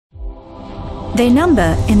They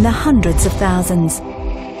number in the hundreds of thousands.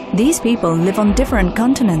 These people live on different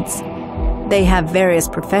continents. They have various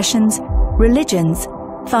professions, religions,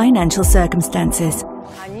 financial circumstances.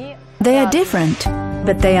 They are different,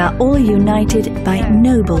 but they are all united by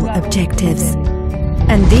noble objectives.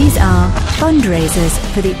 And these are fundraisers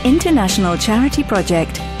for the international charity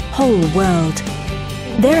project WholeWorld.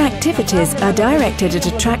 Their activities are directed at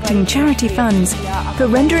attracting charity funds for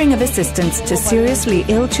rendering of assistance to seriously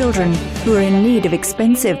ill children who are in need of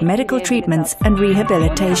expensive medical treatments and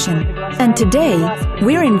rehabilitation. And today,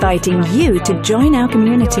 we're inviting you to join our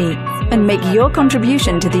community and make your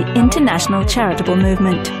contribution to the international charitable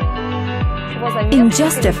movement. In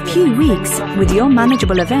just a few weeks, with your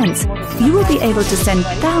manageable events, you will be able to send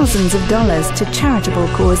thousands of dollars to charitable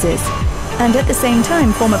causes, and at the same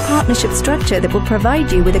time form a partnership structure that will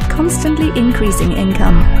provide you with a constantly increasing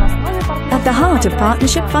income. At the heart of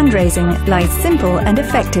partnership fundraising lies simple and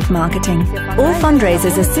effective marketing. All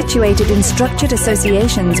fundraisers are situated in structured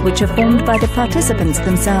associations which are formed by the participants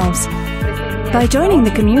themselves. By joining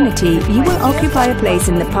the community, you will occupy a place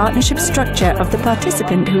in the partnership structure of the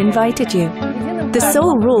participant who invited you. The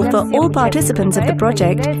sole rule for all participants of the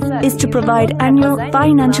project is to provide annual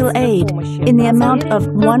financial aid in the amount of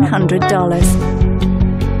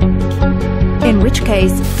 $100. In which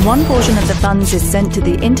case, one portion of the funds is sent to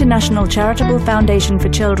the International Charitable Foundation for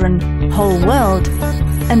Children, WholeWorld,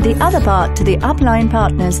 and the other part to the upline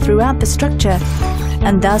partners throughout the structure,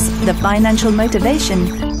 and thus the financial motivation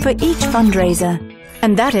for each fundraiser.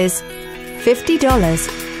 And that is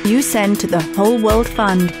 $50 you send to the WholeWorld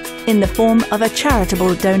Fund in the form of a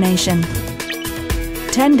charitable donation,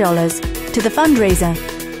 $10 to the fundraiser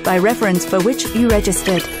by reference for which you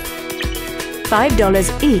registered.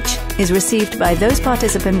 $5 each is received by those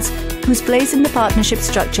participants whose place in the partnership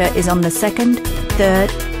structure is on the 2nd,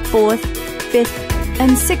 3rd, 4th, 5th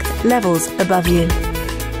and 6th levels above you.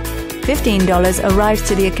 $15 arrives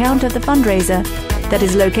to the account of the fundraiser that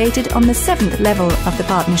is located on the 7th level of the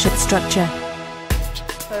partnership structure.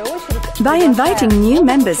 By inviting new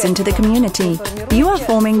members into the community, you are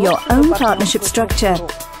forming your own partnership structure,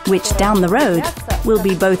 which down the road will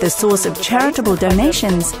be both a source of charitable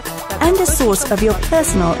donations and a source of your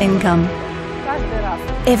personal income.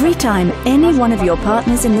 Every time any one of your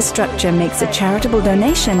partners in the structure makes a charitable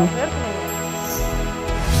donation,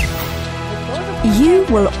 you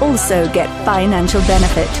will also get financial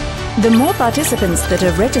benefit. The more participants that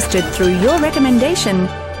are registered through your recommendation,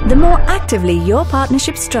 the more actively your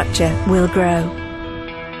partnership structure will grow.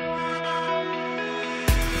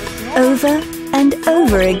 Over and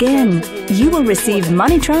over again, you will receive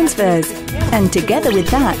money transfers, and together with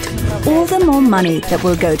that, all the more money that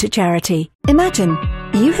will go to charity. Imagine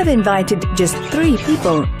you have invited just 3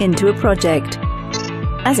 people into a project.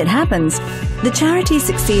 As it happens, the charity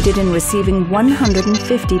succeeded in receiving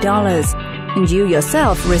 $150, and you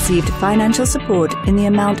yourself received financial support in the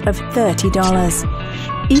amount of $30.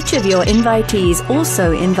 Each of your invitees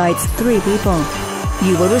also invites 3 people.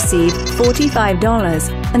 You will receive $45,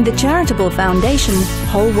 and the charitable foundation,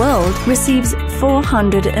 WholeWorld, receives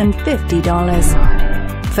 $450.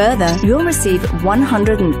 Further, you'll receive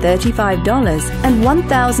 $135, and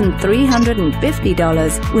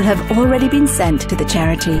 $1,350 will have already been sent to the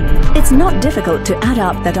charity. It's not difficult to add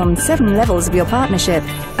up that on 7 levels of your partnership.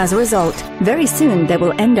 As a result, very soon there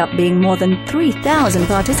will end up being more than 3,000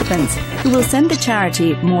 participants who will send the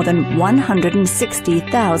charity more than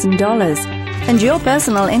 $160,000. And your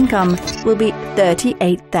personal income will be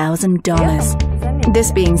 $38,000.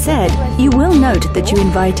 This being said, you will note that you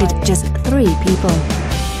invited just 3 people.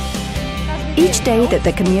 Each day that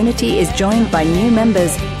the community is joined by new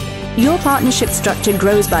members, your partnership structure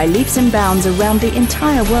grows by leaps and bounds around the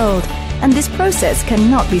entire world, and this process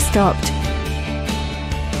cannot be stopped.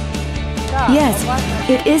 Yes,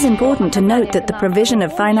 it is important to note that the provision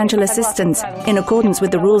of financial assistance, in accordance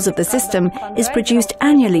with the rules of the system, is produced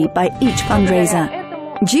annually by each fundraiser.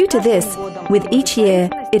 Due to this, with each year,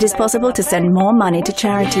 it is possible to send more money to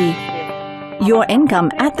charity. Your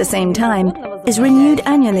income, at the same time, is renewed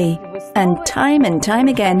annually, and time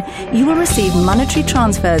again, you will receive monetary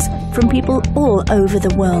transfers from people all over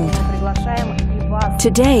the world.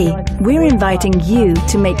 Today, we're inviting you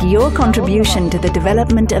to make your contribution to the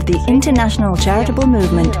development of the international charitable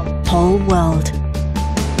movement, WholeWorld.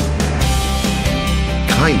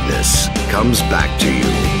 Kindness comes back to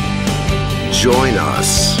you. Join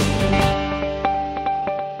us.